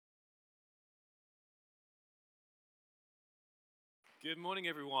Good morning,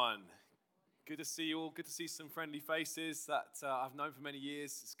 everyone. Good to see you all. Good to see some friendly faces that I've known for many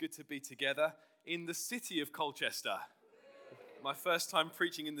years. It's good to be together in the city of Colchester. My first time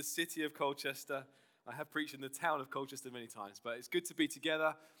preaching in the city of Colchester. I have preached in the town of Colchester many times, but it's good to be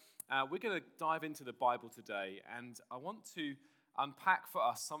together. We're going to dive into the Bible today, and I want to unpack for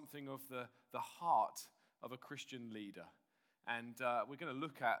us something of the heart of a Christian leader. And we're going to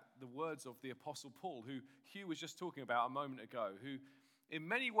look at the words of the Apostle Paul, who Hugh was just talking about a moment ago, who in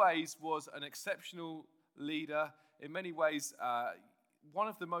many ways was an exceptional leader, in many ways one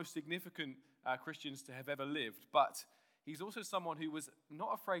of the most significant Christians to have ever lived. But he's also someone who was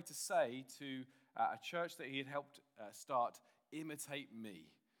not afraid to say to a church that he had helped start, imitate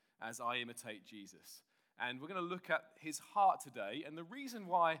me as I imitate Jesus. And we're going to look at his heart today. And the reason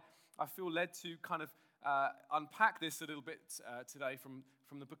why I feel led to kind of unpack this a little bit today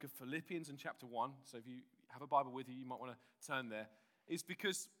from the book of Philippians in chapter 1. So if you have a Bible with you, you might want to turn there. Is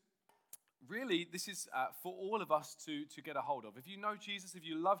because really this is for all of us to get a hold of. If you know Jesus, if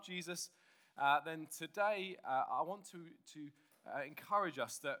you love Jesus, then today I want to encourage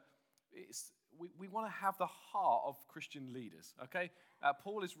us that we want to have the heart of Christian leaders, okay?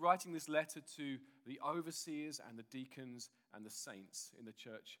 Paul is writing this letter to the overseers and the deacons and the saints in the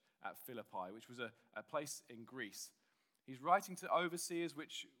church at Philippi, which was a place in Greece. He's writing to overseers,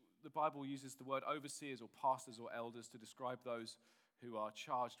 which the Bible uses the word overseers or pastors or elders to describe those who are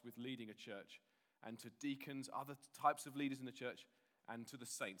charged with leading a church, and to deacons, other types of leaders in the church, and to the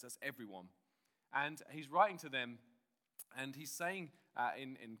saints. That's everyone. And he's writing to them, and he's saying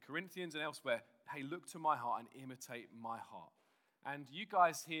in Corinthians and elsewhere, hey, look to my heart and imitate my heart. And you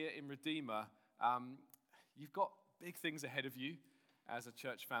guys here in Redeemer, you've got big things ahead of you as a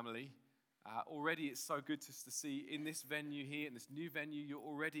church family. Already it's so good to see in this venue here, in this new venue, you're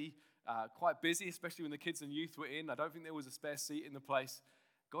already quite busy, especially when the kids and youth were in. I don't think there was a spare seat in the place.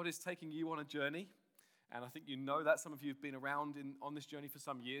 God is taking you on a journey, and I think you know that. Some of you have been around on this journey for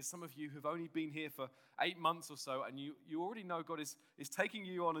some years. Some of you have only been here for 8 months or so, and you already know God is taking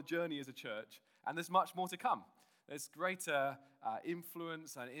you on a journey as a church, and there's much more to come. There's greater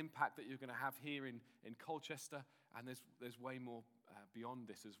influence and impact that you're going to have here in Colchester, and there's way more beyond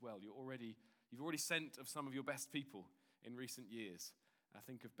this as well. You've already sent of some of your best people in recent years. I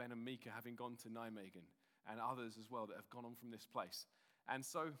think of Ben and Mika having gone to Nijmegen, and others as well that have gone on from this place. And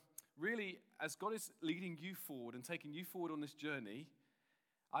so really, as God is leading you forward and taking you forward on this journey,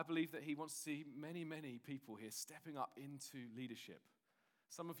 I believe that he wants to see many, many people here stepping up into leadership.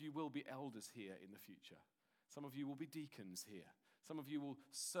 Some of you will be elders here in the future. Some of you will be deacons here. Some of you will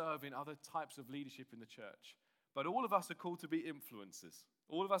serve in other types of leadership in the church. But all of us are called to be influencers.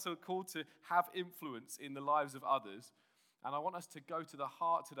 All of us are called to have influence in the lives of others. And I want us to go to the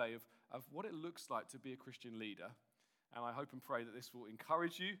heart today of what it looks like to be a Christian leader. And I hope and pray that this will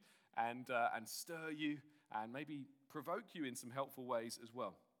encourage you and stir you and maybe provoke you in some helpful ways as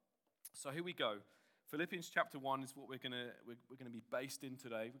well. So here we go. Philippians chapter 1 is what we're going to be based in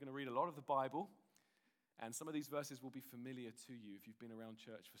today. We're going to read a lot of the Bible. And some of these verses will be familiar to you if you've been around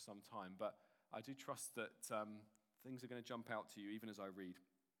church for some time. But I do trust that things are going to jump out to you even as I read.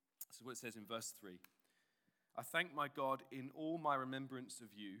 This is what it says in verse 3. I thank my God in all my remembrance of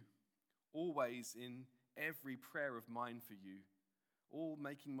you, always in every prayer of mine for you, all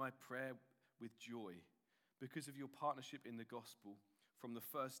making my prayer with joy because of your partnership in the gospel from the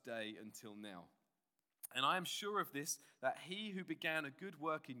first day until now. And I am sure of this, that he who began a good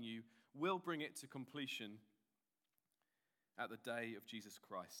work in you will bring it to completion at the day of Jesus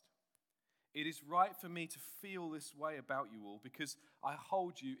Christ. It is right for me to feel this way about you all because I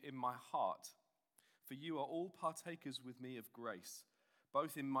hold you in my heart. For you are all partakers with me of grace,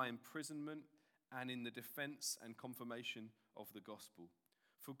 both in my imprisonment and in the defense and confirmation of the gospel.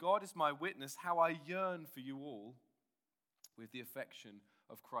 For God is my witness how I yearn for you all with the affection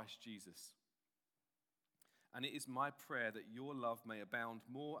of Christ Jesus. And it is my prayer that your love may abound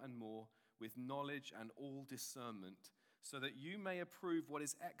more and more with knowledge and all discernment, so that you may approve what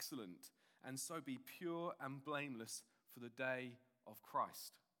is excellent, and so be pure and blameless for the day of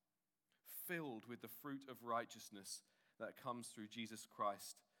Christ, filled with the fruit of righteousness that comes through Jesus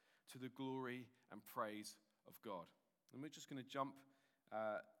Christ, to the glory and praise of God. And we're just going to jump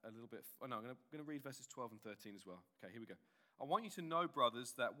a little bit. I'm going to read verses 12 and 13 as well. Okay, here we go. I want you to know,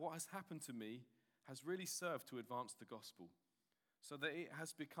 brothers, that what has happened to me has really served to advance the gospel, so that it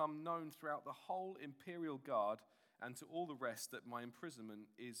has become known throughout the whole imperial guard and to all the rest that my imprisonment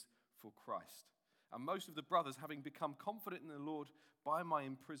is for Christ. And most of the brothers, having become confident in the Lord by my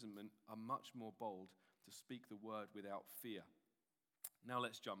imprisonment, are much more bold to speak the word without fear. Now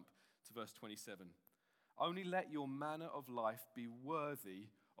let's jump to verse 27. Only let your manner of life be worthy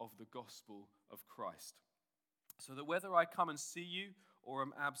of the gospel of Christ, so that whether I come and see you or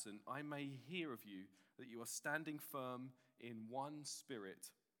am absent, I may hear of you that you are standing firm in one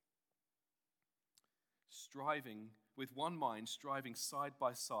spirit, striving with one mind, striving side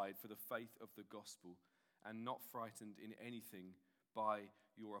by side for the faith of the gospel, and not frightened in anything by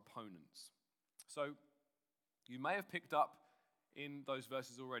your opponents. So, you may have picked up in those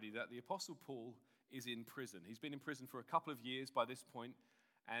verses already that the Apostle Paul is in prison. He's been in prison for a couple of years by this point,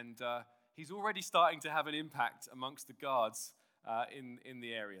 and he's already starting to have an impact amongst the guards in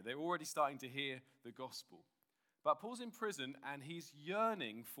the area. They're already starting to hear the gospel. But Paul's in prison, and he's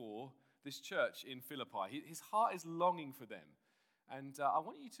yearning for this church in Philippi. His heart is longing for them. And I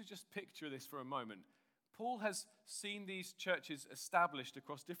want you to just picture this for a moment. Paul has seen these churches established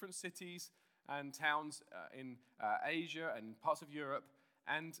across different cities and towns in Asia and parts of Europe,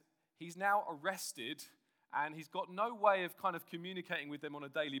 and he's now arrested, and he's got no way of kind of communicating with them on a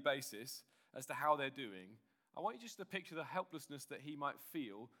daily basis as to how they're doing. I want you just to picture the helplessness that he might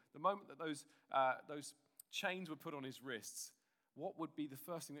feel the moment that those chains were put on his wrists. What would be the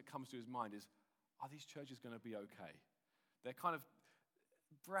first thing that comes to his mind is, are these churches going to be okay? They're kind of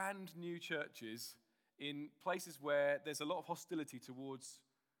brand new churches in places where there's a lot of hostility towards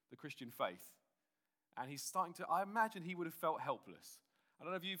the Christian faith. And he's starting to, I imagine he would have felt helpless. I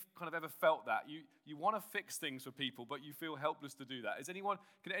don't know if you've kind of ever felt that. You want to fix things for people, but you feel helpless to do that.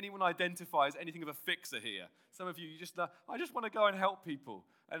 Can anyone identify as anything of a fixer here? Some of you just, I just want to go and help people.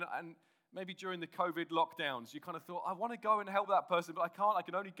 And maybe during the COVID lockdowns, you kind of thought, I want to go and help that person, but I can't. I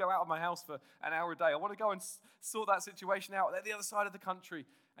can only go out of my house for an hour a day. I want to go and sort that situation out at the other side of the country.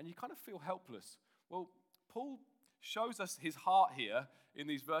 And you kind of feel helpless. Well, Paul shows us his heart here in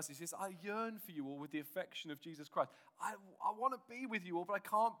these verses. He says, I yearn for you all with the affection of Jesus Christ. I want to be with you all, but I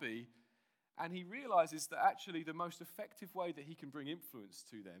can't be. And he realizes that actually the most effective way that he can bring influence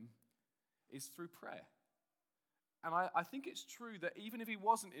to them is through prayer. And I think it's true that even if he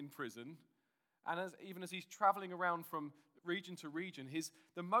wasn't in prison, and even as he's traveling around from region to region,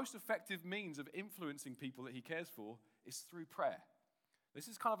 the most effective means of influencing people that he cares for is through prayer. This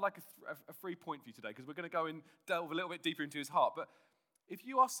is kind of like a free point for you today, because we're going to go and delve a little bit deeper into his heart. But if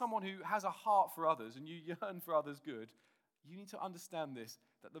you are someone who has a heart for others and you yearn for others' good, you need to understand this,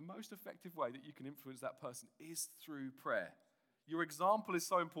 that the most effective way that you can influence that person is through prayer. Your example is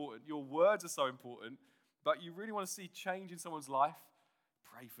so important. Your words are so important. But you really want to see change in someone's life,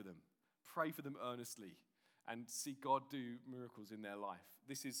 pray for them. Pray for them earnestly and see God do miracles in their life.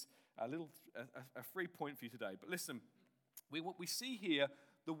 This is a free point for you today. But listen, we see here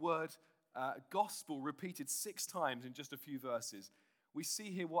the word gospel repeated 6 times in just a few verses. We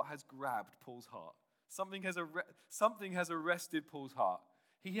see here what has grabbed Paul's heart. Something has arrested Paul's heart.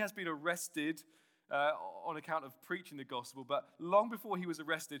 He has been arrested on account of preaching the gospel, but long before he was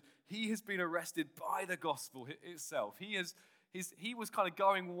arrested, he has been arrested by the gospel itself. He was kind of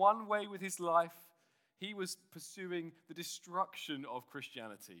going one way with his life. He was pursuing the destruction of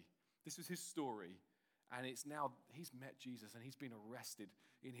Christianity. This was his story, and it's now he's met Jesus, and he's been arrested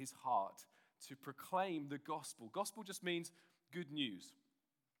in his heart to proclaim the gospel. Gospel just means good news.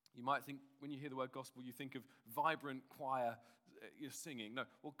 You might think, when you hear the word gospel, you think of vibrant choir singing. No,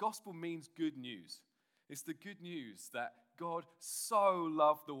 well, gospel means good news. It's the good news that God so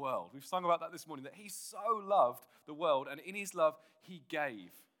loved the world. We've sung about that this morning, that he so loved the world, and in his love, he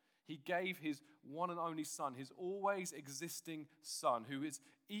gave. He gave his one and only Son, his always existing Son, who is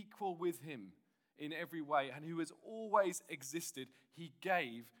equal with him in every way, and who has always existed. He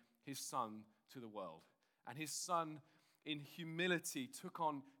gave his Son to the world. And his Son, in humility, took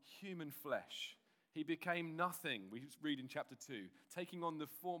on human flesh. He became nothing, we read in chapter 2, taking on the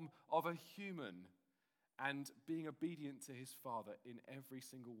form of a human and being obedient to his Father in every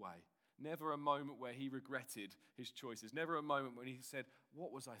single way. Never a moment where he regretted his choices. Never a moment when he said,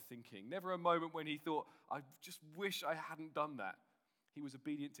 what was I thinking? Never a moment when he thought, I just wish I hadn't done that. He was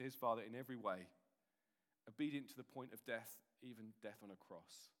obedient to his Father in every way. Obedient to the point of death, even death on a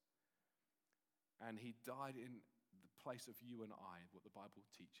cross. And he died in the place of you and I, what the Bible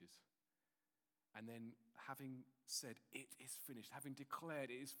teaches. And then having said, it is finished, having declared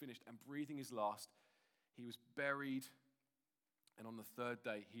it is finished, and breathing his last, he was buried, and on the 3rd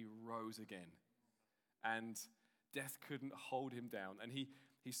day, he rose again. And death couldn't hold him down. And he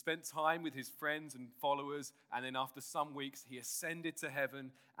spent time with his friends and followers, and then after some weeks, he ascended to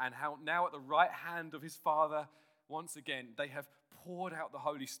heaven, and now at the right hand of his Father, once again, they have poured out the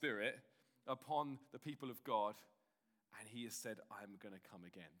Holy Spirit upon the people of God, and he has said, I'm going to come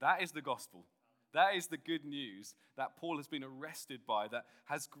again. That is the gospel. That is the good news that Paul has been arrested by, that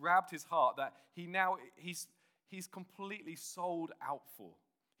has grabbed his heart, that he's completely sold out for.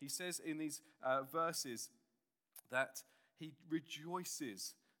 He says in these verses that he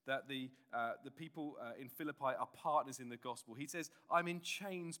rejoices that the people in Philippi are partners in the gospel. He says, I'm in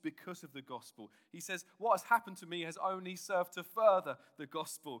chains because of the gospel. He says, what has happened to me has only served to further the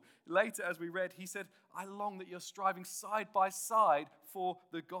gospel. Later, as we read, he said, I long that you're striving side by side for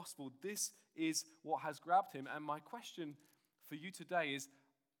the gospel. This is what has grabbed him. And my question for you today is,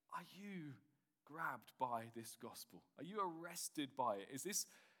 are you grabbed by this gospel? Are you arrested by it?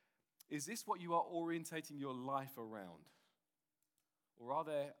 Is this what you are orientating your life around? Or are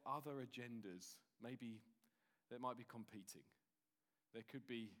there other agendas, maybe, that might be competing? There could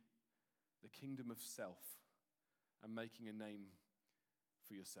be the kingdom of self and making a name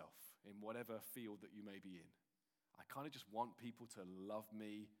for yourself in whatever field that you may be in. I kind of just want people to love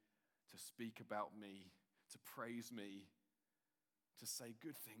me, to speak about me, to praise me, to say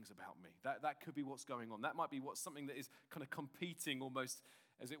good things about me. That could be what's going on. That might be something that is kind of competing almost,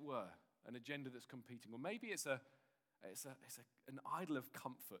 as it were, an agenda that's competing. Or maybe it's an idol of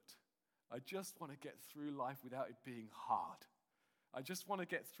comfort. I just want to get through life without it being hard. I just want to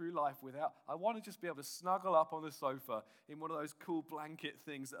get through life I want to just be able to snuggle up on the sofa in one of those cool blanket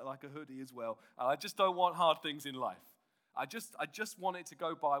things that are like a hoodie as well. And I just don't want hard things in life. I just want it to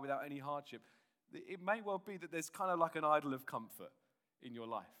go by without any hardship. It may well be that there's kind of like an idol of comfort in your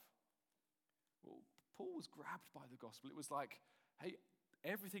life. Well, Paul was grabbed by the gospel. It was like, hey,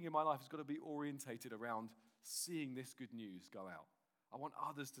 everything in my life has got to be orientated around seeing this good news go out. I want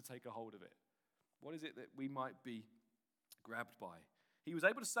others to take a hold of it. What is it that we might be grabbed by? He was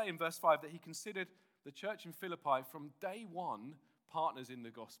able to say in verse 5 that he considered the church in Philippi from day one partners in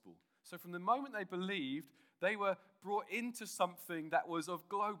the gospel. So from the moment they believed, they were brought into something that was of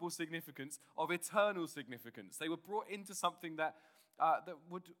global significance, of eternal significance. They were brought into something that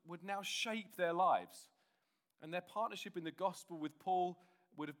would now shape their lives. And their partnership in the gospel with Paul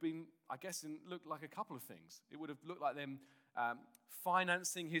would have been, I guess, looked like a couple of things. It would have looked like them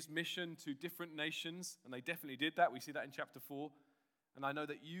financing his mission to different nations, and they definitely did that. We see that in chapter 4. And I know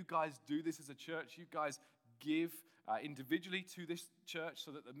that you guys do this as a church. You guys give individually to this church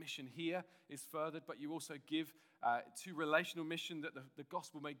so that the mission here is furthered, but you also give to relational mission that the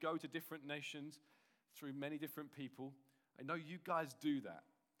gospel may go to different nations through many different people. I know you guys do that.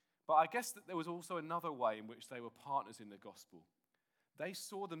 But I guess that there was also another way in which they were partners in the gospel. They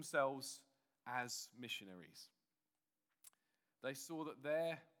saw themselves as missionaries. They saw that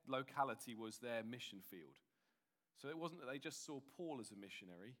their locality was their mission field. So it wasn't that they just saw Paul as a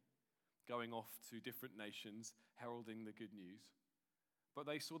missionary, going off to different nations, heralding the good news, but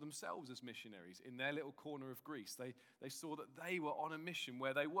they saw themselves as missionaries in their little corner of Greece. They saw that they were on a mission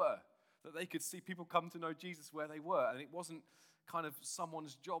where they were, that they could see people come to know Jesus where they were, and it wasn't kind of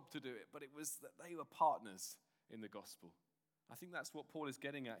someone's job to do it, but it was that they were partners in the gospel. I think that's what Paul is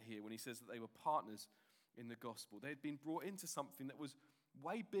getting at here when he says that they were partners in the gospel. They had been brought into something that was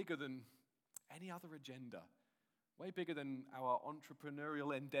way bigger than any other agenda, way bigger than our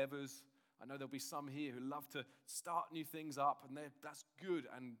entrepreneurial endeavors. I know there'll be some here who love to start new things up, and that's good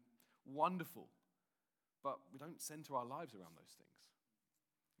and wonderful, but we don't center our lives around those things.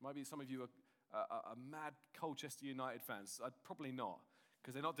 Maybe some of you are mad Colchester United fans. Probably not,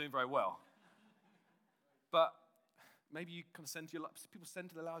 because they're not doing very well. But maybe you kind of people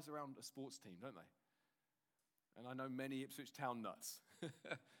center their lives around a sports team, don't they? And I know many Ipswich Town nuts.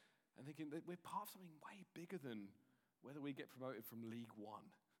 And thinking that we're part of something way bigger than whether we get promoted from League One.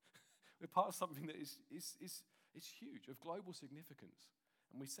 We're part of something that is huge, of global significance.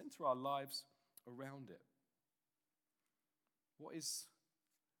 And we center our lives around it. What is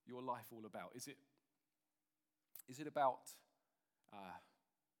your life all about? Is it about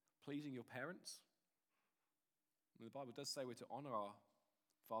pleasing your parents? And the Bible does say we're to honor our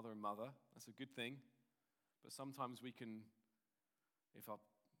father and mother. That's a good thing. But sometimes we can, if our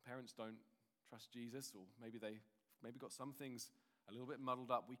parents don't trust Jesus, or maybe they got some things a little bit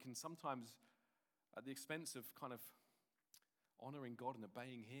muddled up, we can sometimes, at the expense of kind of honoring God and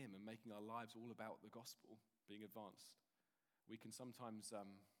obeying Him and making our lives all about the gospel being advanced, we can sometimes,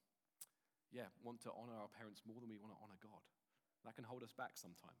 want to honor our parents more than we want to honor God. That can hold us back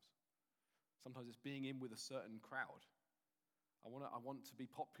sometimes. Sometimes it's being in with a certain crowd. I want to be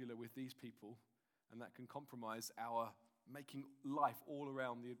popular with these people, and that can compromise our making life all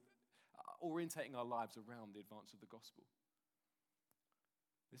around orientating our lives around the advance of the gospel.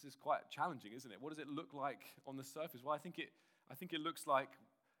 This is quite challenging, isn't it? What does it look like on the surface? Well, I think it looks like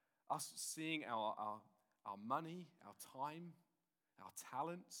us seeing our money, our time, our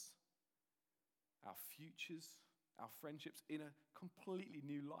talents, our futures, our friendships in a completely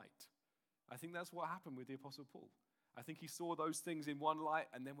new light. I think that's what happened with the Apostle Paul. I think he saw those things in one light,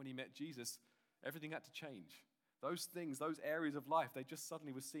 and then when he met Jesus, everything had to change. Those things, those areas of life, they just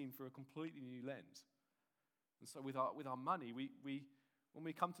suddenly were seen through a completely new lens. And so with our money, we when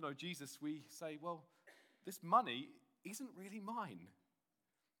we come to know Jesus, we say, well, this money isn't really mine.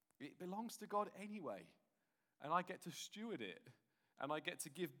 It belongs to God anyway. And I get to steward it. And I get to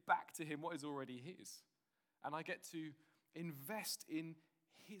give back to him what is already his. And I get to invest in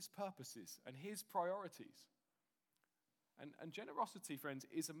his purposes and his priorities. And generosity, friends,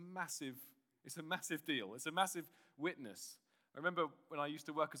 is a massive deal. It's a massive witness. I remember when I used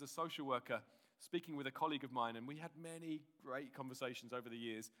to work as a social worker, speaking with a colleague of mine, and we had many great conversations over the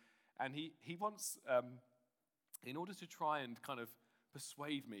years. And he once, in order to try and kind of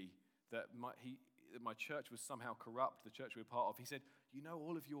persuade me that my church was somehow corrupt, the church we were part of, he said, you know,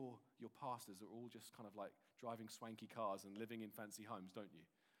 all of your pastors are all just kind of like driving swanky cars and living in fancy homes, don't you?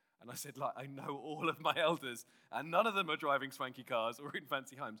 And I said, like, I know all of my elders, and none of them are driving swanky cars or in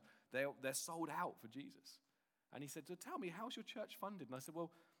fancy homes. They're sold out for Jesus. And he said, so tell me, how's your church funded? And I said,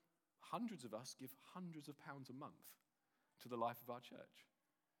 well, hundreds of us give hundreds of pounds a month to the life of our church.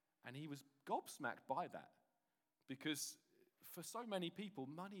 And he was gobsmacked by that, because for so many people,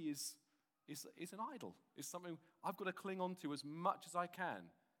 money is an idol. It's something I've got to cling on to as much as I can.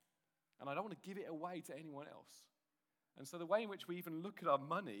 And I don't want to give it away to anyone else. And so the way in which we even look at our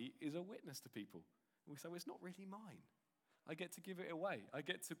money is a witness to people. And we say, well, it's not really mine. I get to give it away. I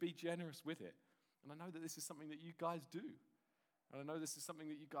get to be generous with it. And I know that this is something that you guys do. And I know this is something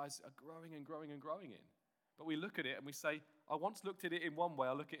that you guys are growing and growing and growing in. But we look at it and we say, I once looked at it in one way,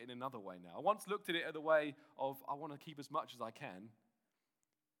 I look at it in another way now. I once looked at it in the way of, I want to keep as much as I can.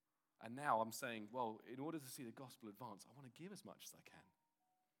 And now I'm saying, well, in order to see the gospel advance, I want to give as much as I can.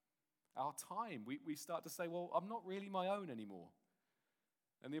 Our time, we start to say, well, I'm not really my own anymore.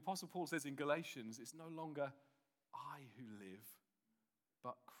 And the Apostle Paul says in Galatians, it's no longer I who live,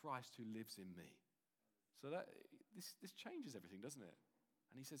 but Christ who lives in me. So that this changes everything, doesn't it?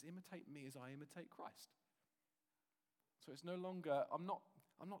 And he says, imitate me as I imitate Christ. So it's no longer, I'm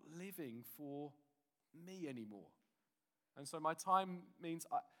not living for me anymore. And so my time means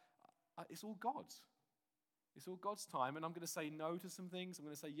it's all God's. It's all God's time, and I'm going to say no to some things. I'm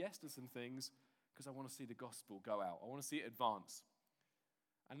going to say yes to some things because I want to see the gospel go out. I want to see it advance.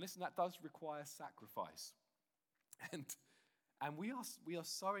 And listen, that does require sacrifice. And we are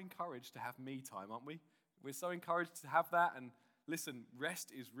so encouraged to have me time, aren't we? We're so encouraged to have that. And listen,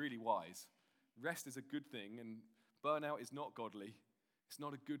 rest is really wise. Rest is a good thing, and burnout is not godly. It's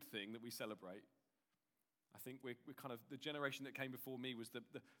not a good thing that we celebrate. I think we're kind of, the generation that came before me was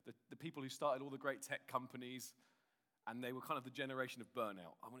the people who started all the great tech companies, and they were kind of the generation of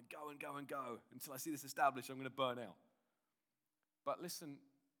burnout. I want to go and go and go until I see this established, I'm going to burn out. But listen,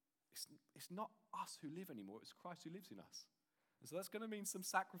 it's not us who live anymore, it's Christ who lives in us. And so that's going to mean some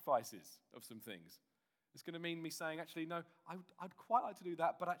sacrifices of some things. It's going to mean me saying, actually, no, I'd quite like to do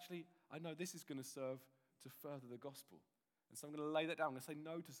that, but actually, I know this is going to serve to further the gospel. And so I'm going to lay that down. I'm going to say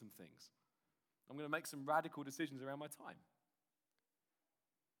no to some things. I'm going to make some radical decisions around my time.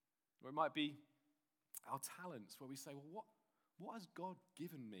 Or it might be our talents, where we say, well, what has God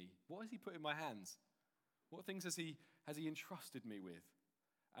given me? What has he put in my hands? What things has he entrusted me with?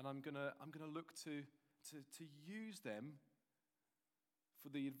 And I'm going to look to use them for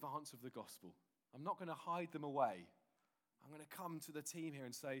the advance of the gospel. I'm not going to hide them away. I'm going to come to the team here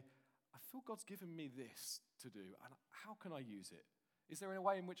and say, I feel God's given me this to do, and how can I use it? Is there a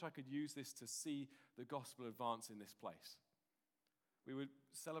way in which I could use this to see the gospel advance in this place? We were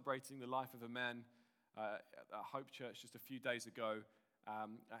celebrating the life of a man at Hope Church just a few days ago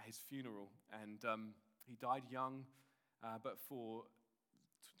at his funeral, and he died young, but for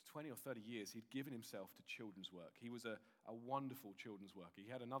 20 or 30 years, he'd given himself to children's work. He was a wonderful children's worker.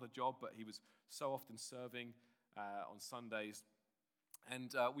 He had another job, but he was so often serving on Sundays.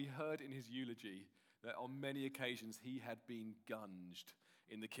 And we heard in his eulogy that on many occasions he had been gunged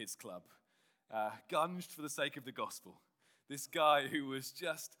in the kids' club. Gunged for the sake of the gospel. This guy who was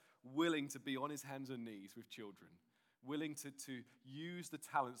just willing to be on his hands and knees with children, willing to use the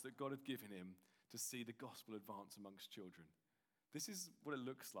talents that God had given him to see the gospel advance amongst children. This is what it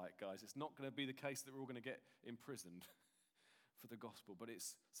looks like, guys. It's not going to be the case that we're all going to get imprisoned for the gospel, but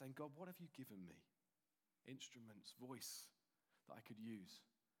it's saying, God, what have you given me? Instruments, voice that I could use.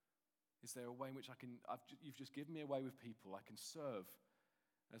 Is there a way in which you've just given me a way with people. I can serve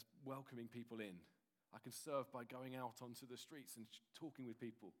as welcoming people in. I can serve by going out onto the streets and talking with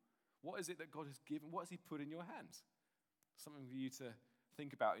people. What is it that God has given? What has he put in your hands? Something for you to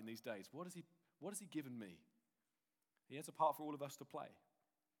think about in these days. What has What has he given me? He has a part for all of us to play.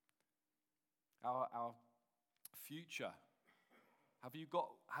 Our future. Have you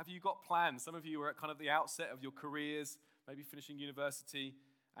got plans? Some of you are at kind of the outset of your careers, maybe finishing university,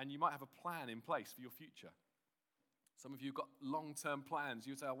 and you might have a plan in place for your future. Some of you have got long-term plans.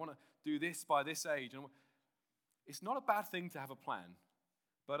 You say, I want to do this by this age. And it's not a bad thing to have a plan,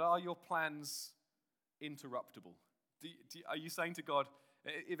 but are your plans interruptible? Are you saying to God,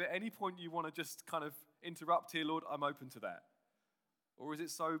 if at any point you want to just kind of interrupt here, Lord, I'm open to that? Or is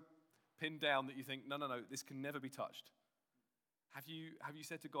it so pinned down that you think, no, this can never be touched? Have you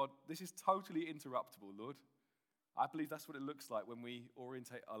said to God, this is totally interruptible, Lord? I believe that's what it looks like when we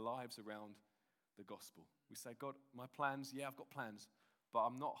orientate our lives around the gospel. We say, God, my plans, yeah, I've got plans, but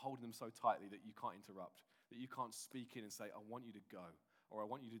I'm not holding them so tightly that you can't interrupt, that you can't speak in and say, I want you to go, or I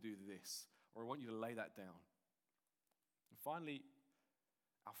want you to do this, or I want you to lay that down. And finally,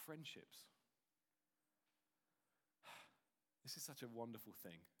 our friendships. This is such a wonderful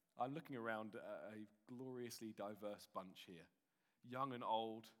thing. I'm looking around a gloriously diverse bunch here. Young and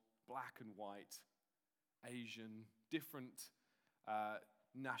old, black and white, Asian, different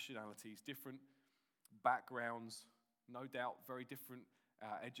nationalities, different backgrounds, no doubt very different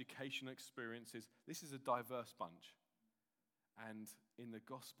educational experiences. This is a diverse bunch. And in the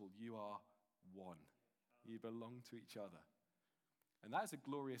gospel, you are one. You belong to each other. And that is a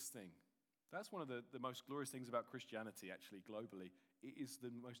glorious thing. That's one of the most glorious things about Christianity, actually, globally. It is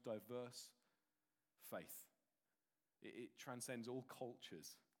the most diverse faith. It transcends all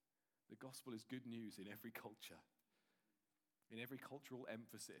cultures. The gospel is good news in every culture. In every cultural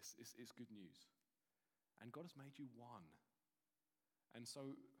emphasis, it's good news. And God has made you one. And so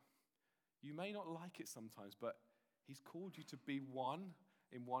you may not like it sometimes, but he's called you to be one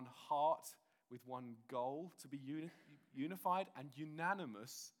in one heart with one goal, to be unified and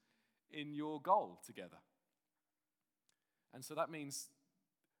unanimous in your goal together. And so that means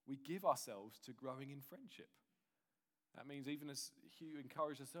we give ourselves to growing in friendship. That means even as Hugh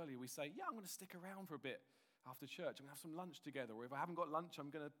encouraged us earlier, we say, yeah, I'm going to stick around for a bit after church. I'm going to have some lunch together. Or if I haven't got lunch, I'm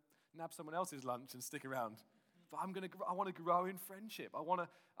going to nab someone else's lunch and stick around. But I want to grow in friendship. I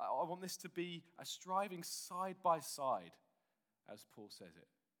want this to be a striving side by side, as Paul says it.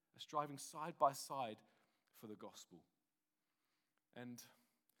 A striving side by side for the gospel. And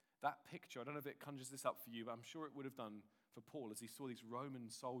that picture, I don't know if it conjures this up for you, but I'm sure it would have done for Paul as he saw these Roman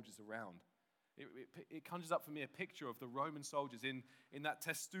soldiers around. It conjures up for me a picture of the Roman soldiers in that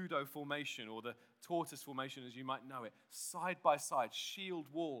testudo formation, or the tortoise formation as you might know it, side by side, shield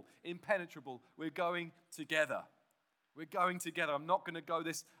wall, impenetrable. We're going together. We're going together. I'm not going to go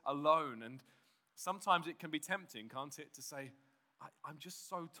this alone. And sometimes it can be tempting, can't it, to say, I'm just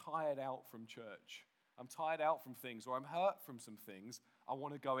so tired out from church. I'm tired out from things, or I'm hurt from some things. I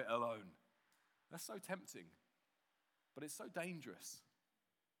want to go it alone. That's so tempting, but it's so dangerous.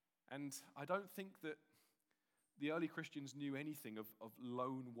 And I don't think that the early Christians knew anything of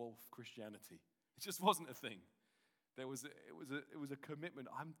lone wolf Christianity. It just wasn't a thing. It was a commitment.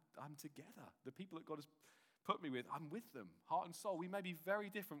 I'm together. The people that God has put me with, I'm with them, heart and soul. We may be very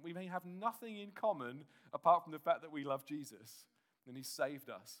different. We may have nothing in common apart from the fact that we love Jesus and he saved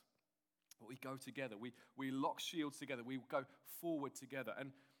us. But we go together. We lock shields together. We go forward together.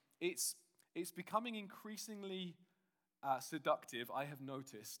 And it's becoming increasingly seductive, I have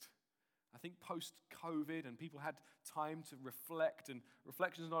noticed. I think post-COVID, and people had time to reflect, and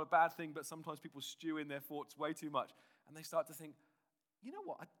reflection is not a bad thing, but sometimes people stew in their thoughts way too much, and they start to think, you know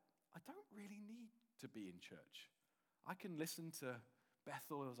what, I don't really need to be in church. I can listen to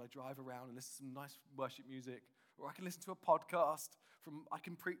Bethel as I drive around and listen to some nice worship music, or I can listen to a podcast I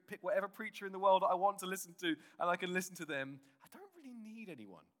can pick whatever preacher in the world that I want to listen to, and I can listen to them. I don't really need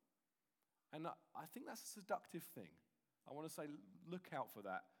anyone. And I think that's a seductive thing. I want to say, look out for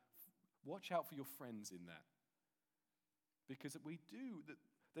that. Watch out for your friends in that. Because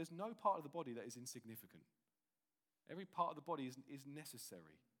there's no part of the body that is insignificant. Every part of the body is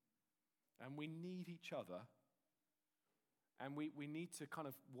necessary. And we need each other. And we need to kind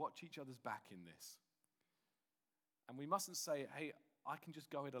of watch each other's back in this. And we mustn't say, hey, I can just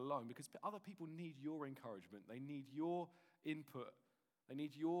go it alone, because other people need your encouragement. They need your input. They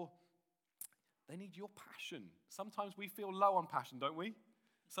need your passion. Sometimes we feel low on passion, don't we?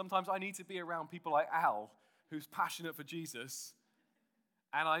 Sometimes I need to be around people like Al, who's passionate for Jesus,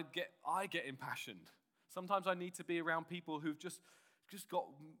 and I get impassioned. Sometimes I need to be around people who've just got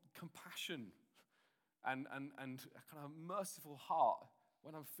compassion and a kind of merciful heart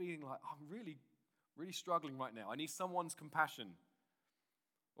when I'm feeling like I'm really, really struggling right now. I need someone's compassion,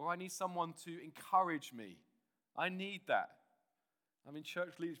 or I need someone to encourage me. I need that. I'm in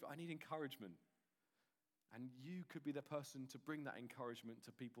church leadership. I need encouragement. And you could be the person to bring that encouragement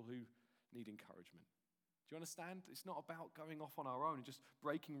to people who need encouragement. Do you understand? It's not about going off on our own and just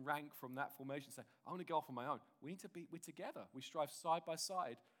breaking rank from that formation, saying, I want to go off on my own. We're together. We strive side by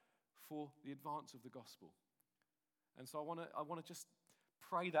side for the advance of the gospel. And so I want to just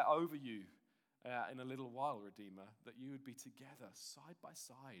pray that over you in a little while, Redeemer, that you would be together, side by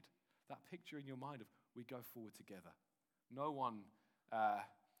side. That picture in your mind of we go forward together. No one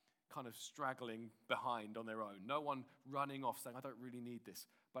kind of straggling behind on their own. No one running off saying, I don't really need this.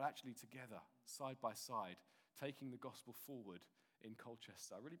 But actually together, side by side, taking the gospel forward in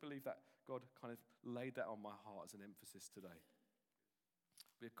Colchester. I really believe that God kind of laid that on my heart as an emphasis today.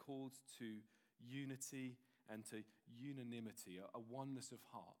 We're called to unity and to unanimity, a oneness of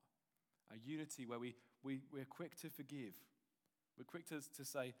heart. A unity where we're quick to forgive. We're quick to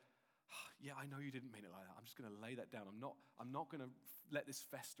say, yeah, I know you didn't mean it like that. I'm just going to lay that down. I'm not going to let this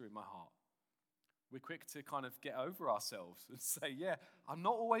fester in my heart. We're quick to kind of get over ourselves and say, yeah, I'm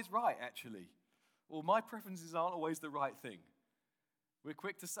not always right, actually. Or my preferences aren't always the right thing. We're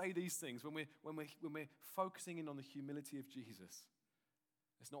quick to say these things when we're focusing in on the humility of Jesus.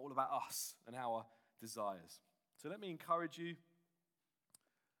 It's not all about us and our desires. So let me encourage you.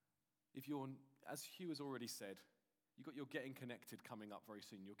 If you're, as Hugh has already said, you've got your Getting Connected coming up very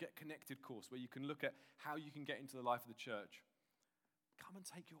soon. Your Get Connected course where you can look at how you can get into the life of the church. Come and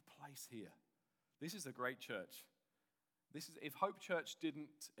take your place here. This is a great church. If Hope Church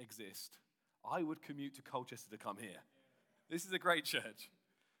didn't exist, I would commute to Colchester to come here. This is a great church.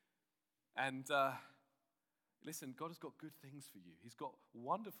 And listen, God has got good things for you. He's got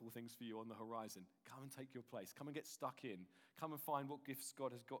wonderful things for you on the horizon. Come and take your place. Come and get stuck in. Come and find what gifts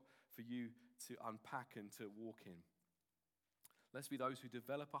God has got for you to unpack and to walk in. Let's be those who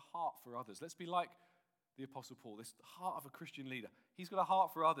develop a heart for others. Let's be like the Apostle Paul, this heart of a Christian leader. He's got a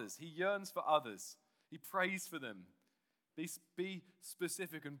heart for others. He yearns for others. He prays for them. Be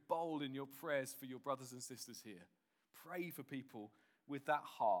specific and bold in your prayers for your brothers and sisters here. Pray for people with that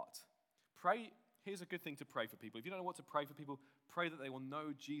heart. Pray. Here's a good thing to pray for people. If you don't know what to pray for people, pray that they will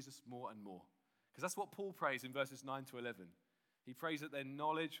know Jesus more and more. Because that's what Paul prays in verses 9 to 11. He prays that their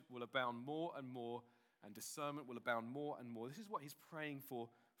knowledge will abound more and more, and discernment will abound more and more. This is what he's praying for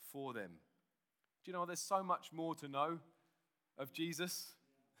them. Do you know there's so much more to know of Jesus?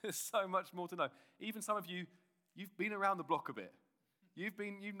 There's so much more to know. Even some of you, you've been around the block a bit. You've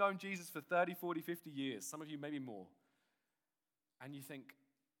known Jesus for 30, 40, 50 years. Some of you maybe more. And you think,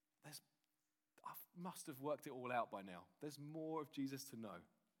 I must have worked it all out by now. There's more of Jesus to know.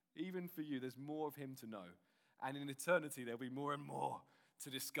 Even for you, there's more of him to know. And in eternity, there'll be more and more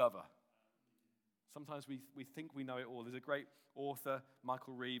to discover. Sometimes we think we know it all. There's a great author,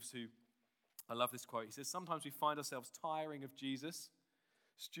 Michael Reeves, who, I love this quote. He says, sometimes we find ourselves tiring of Jesus,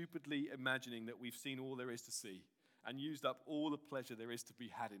 stupidly imagining that we've seen all there is to see and used up all the pleasure there is to be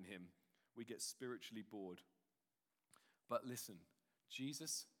had in him. We get spiritually bored. But listen,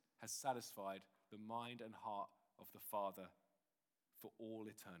 Jesus has satisfied the mind and heart of the Father for all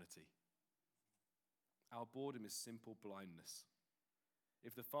eternity. Our boredom is simple blindness.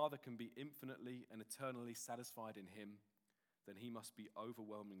 If the Father can be infinitely and eternally satisfied in him, then he must be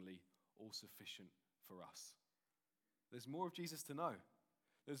overwhelmingly all-sufficient for us. There's more of Jesus to know.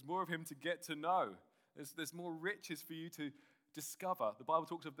 There's more of him to get to know. There's more riches for you to discover. The Bible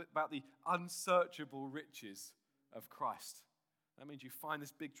talks a bit about the unsearchable riches of Christ. That means you find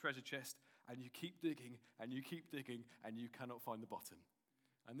this big treasure chest and you keep digging and you keep digging and you cannot find the bottom.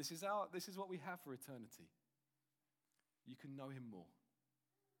 And this is what we have for eternity. You can know him more.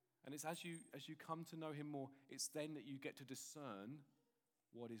 And it's as you come to know him more, it's then that you get to discern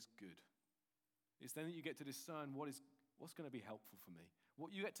what is good. It's then that you get to discern what's going to be helpful for me.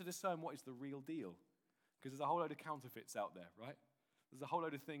 You get to discern what is the real deal. Because there's a whole load of counterfeits out there, right? There's a whole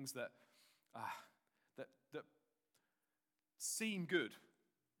load of things that seem good,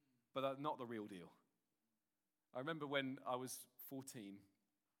 but are not the real deal. I remember when I was 14,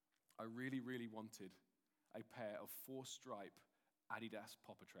 I really, really wanted a pair of 4-stripe Adidas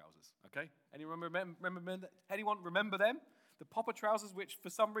Popper trousers, okay? Anyone remember them? The Popper trousers, which for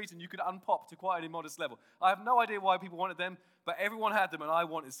some reason you could unpop to quite an immodest level. I have no idea why people wanted them, but everyone had them and I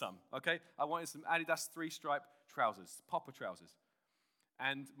wanted some, okay? I wanted some Adidas 3-stripe trousers, Popper trousers.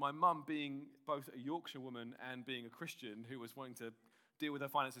 And my mum, being both a Yorkshire woman and being a Christian who was wanting to deal with her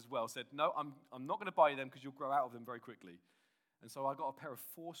finances well, said, no, I'm not going to buy you them because you'll grow out of them very quickly. And so I got a pair of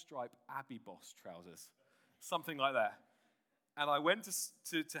 4-stripe Abbey Boss trousers, something like that. And I went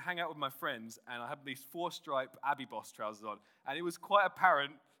to hang out with my friends, and I had these 4-stripe Abbey Boss trousers on. And it was quite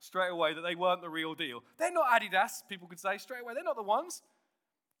apparent straight away that they weren't the real deal. They're not Adidas, people could say straight away. They're not the ones.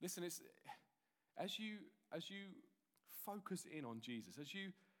 Listen, as you focus in on Jesus, as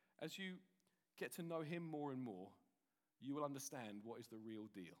you get to know him more and more, you will understand what is the real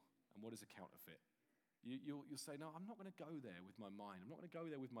deal and what is a counterfeit. You'll say, no, I'm not going to go there with my mind. I'm not going to go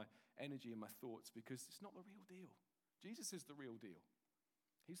there with my energy and my thoughts because it's not the real deal. Jesus is the real deal.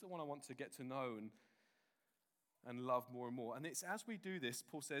 He's the one I want to get to know and love more and more. And it's as we do this,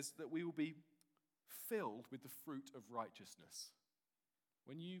 Paul says, that we will be filled with the fruit of righteousness.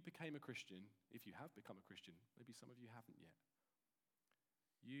 When you became a Christian, if you have become a Christian, maybe some of you haven't yet,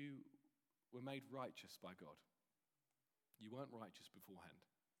 you were made righteous by God. You weren't righteous beforehand.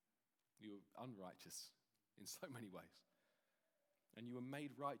 You were unrighteous in so many ways. And you were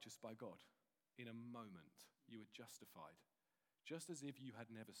made righteous by God. In a moment, you were justified. Just as if you had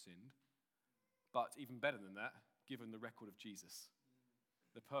never sinned. But even better than that, given the record of Jesus.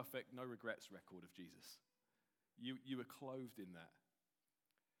 The perfect, no regrets record of Jesus. You were clothed in that.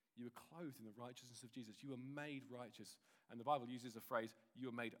 You were clothed in the righteousness of Jesus. You were made righteous. And the Bible uses a phrase, you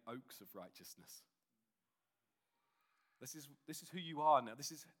were made oaks of righteousness. This is who you are now.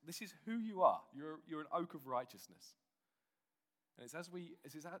 This is who you are. You're an oak of righteousness. And it's as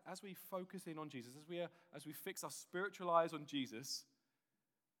we focus in on Jesus, as we fix our spiritual eyes on Jesus,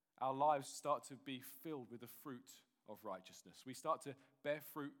 our lives start to be filled with the fruit of righteousness. We start to bear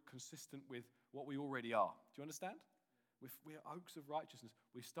fruit consistent with what we already are. Do you understand? We are oaks of righteousness.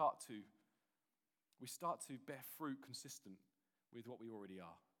 We start to bear fruit consistent with what we already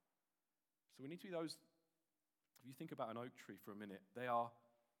are. So we need to be those. If you think about an oak tree for a minute,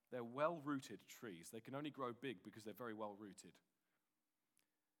 they're well-rooted trees. They can only grow big because they're very well-rooted.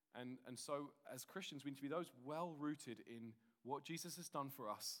 And so as Christians, we need to be those well-rooted in what Jesus has done for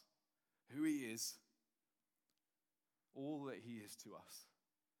us, who he is, all that he is to us.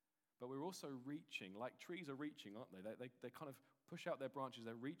 But we're also reaching, like trees are reaching, aren't they? They kind of push out their branches.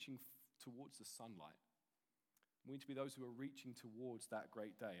 They're reaching towards the sunlight. We need to be those who are reaching towards that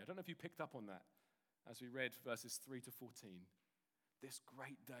great day. I don't know if you picked up on that as we read verses 3 to 14. This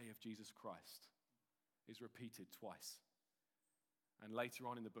great day of Jesus Christ is repeated twice. And later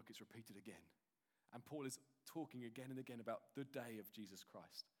on in the book, it's repeated again. And Paul is talking again and again about the day of Jesus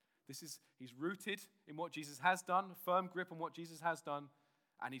Christ. He's rooted in what Jesus has done, a firm grip on what Jesus has done,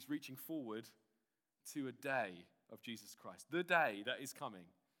 and he's reaching forward to a day of Jesus Christ, the day that is coming.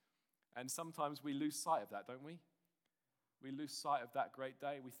 And sometimes we lose sight of that, don't we? We lose sight of that great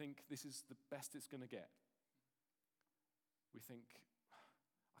day. We think this is the best it's going to get. We think,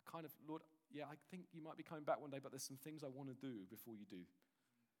 Lord, yeah, I think you might be coming back one day, but there's some things I want to do before you do.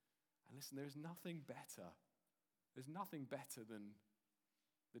 And listen, there is nothing better. There's nothing better than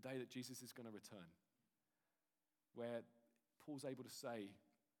the day that Jesus is going to return, where Paul's able to say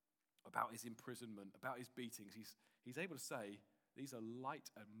about his imprisonment, about his beatings, he's able to say, these are light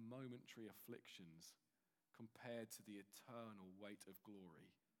and momentary afflictions compared to the eternal weight of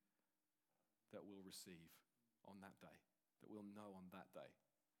glory that we'll receive on that day, that we'll know on that day.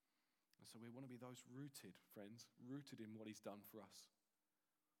 And so we want to be those rooted, friends, rooted in what he's done for us,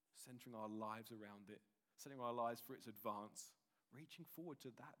 centering our lives around it, setting our lives for its advance, reaching forward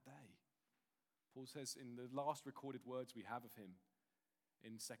to that day. Paul says in the last recorded words we have of him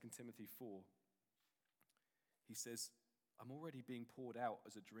in 2 Timothy 4, he says, I'm already being poured out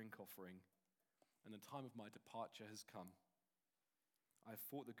as a drink offering, and the time of my departure has come. I have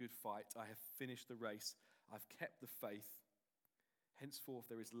fought the good fight. I have finished the race. I've kept the faith. Henceforth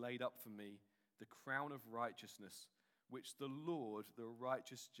there is laid up for me the crown of righteousness, which the Lord, the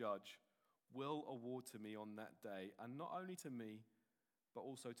righteous judge, will award to me on that day, and not only to me, but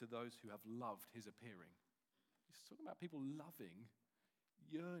also to those who have loved his appearing. He's talking about people loving,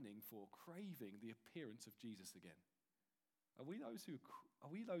 yearning for, craving the appearance of Jesus again. Are we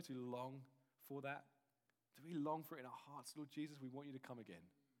those who long for that? Do we long for it in our hearts? Lord Jesus, we want you to come again.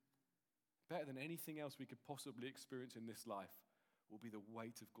 Better than anything else we could possibly experience in this life will be the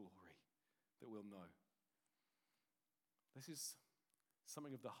weight of glory that we'll know. This is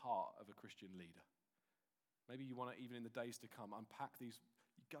something of the heart of a Christian leader. Maybe you want to, even in the days to come, unpack these,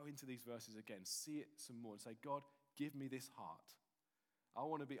 go into these verses again, see it some more and say, God, give me this heart. I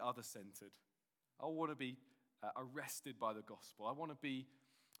want to be other-centered. I want to be arrested by the gospel. I want to be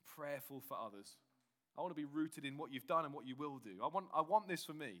prayerful for others. I want to be rooted in what you've done and what you will do. I want this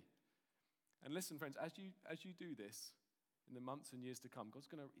for me. And listen, friends, as you do this in the months and years to come, he's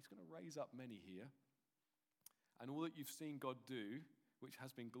going to raise up many here. And all that you've seen God do, which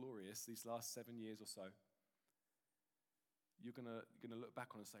has been glorious these last 7 years or so, you're going to look back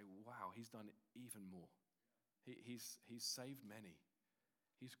on and say, wow, he's done even more. He's saved many.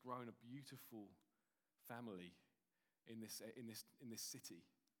 He's grown a beautiful family in this city.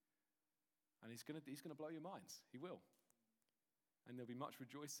 And he's going to blow your minds. He will. And there'll be much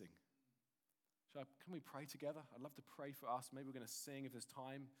rejoicing. Can we pray together? I'd love to pray for us. Maybe we're going to sing if there's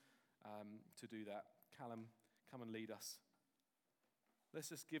time to do that. Callum, come and lead us.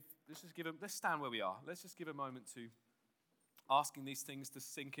 Let's stand where we are. Let's just give a moment to asking these things to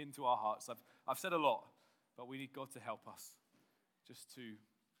sink into our hearts. I've said a lot, but we need God to help us just to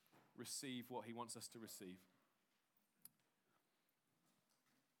receive what he wants us to receive.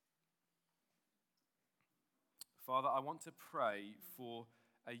 Father, I want to pray for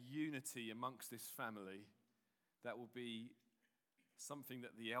a unity amongst this family that will be something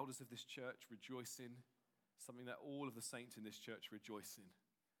that the elders of this church rejoice in, something that all of the saints in this church rejoice in.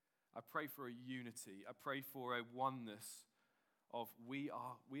 I pray for a unity. I pray for a oneness of we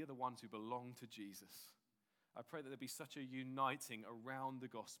are the ones who belong to Jesus. I pray that there be such a uniting around the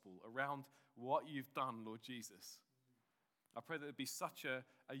gospel, around what you've done, Lord Jesus. I pray that there be such a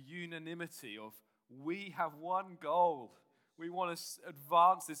unanimity of we have one goal. We want to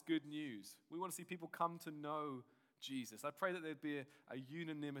advance this good news. We want to see people come to know Jesus. I pray that there'd be a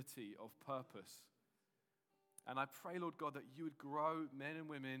unanimity of purpose. And I pray, Lord God, that you would grow men and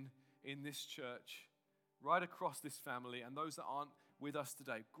women in this church, right across this family, and those that aren't with us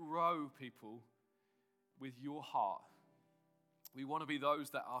today. Grow people with your heart. We want to be those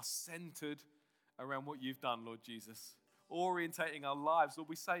that are centered around what you've done, Lord Jesus. Orientating our lives. Lord,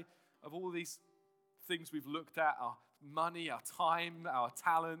 we say of all these things we've looked at, our money, our time, our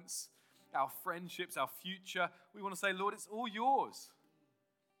talents, our friendships, our future, we want to say, Lord, it's all yours.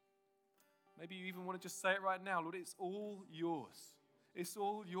 Maybe you even want to just say it right now, Lord, it's all yours. It's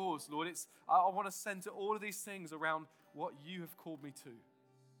all yours, Lord. I want to center all of these things around what you have called me to.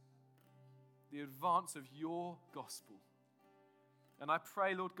 The advance of your gospel. And I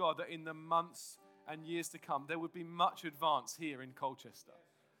pray, Lord God, that in the months and years to come, there would be much advance here in Colchester.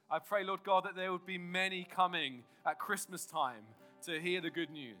 I pray, Lord God, that there would be many coming at Christmas time to hear the good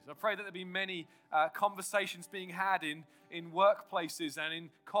news. I pray that there be many conversations being had in workplaces and in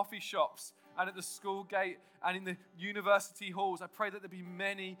coffee shops and at the school gate and in the university halls. I pray that there be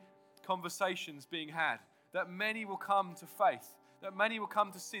many conversations being had, that many will come to faith, that many will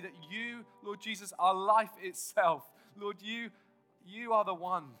come to see that you, Lord Jesus, are life itself. Lord, you are the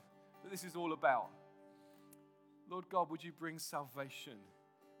one that this is all about. Lord God, would you bring salvation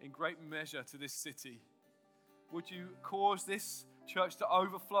in great measure to this city? Would you cause this church to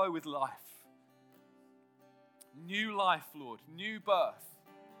overflow with life? New life, Lord, new birth.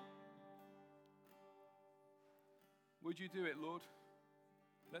 Would you do it, Lord?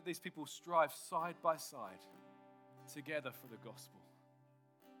 Let these people strive side by side together for the gospel.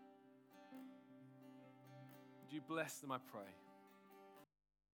 Would you bless them, I pray.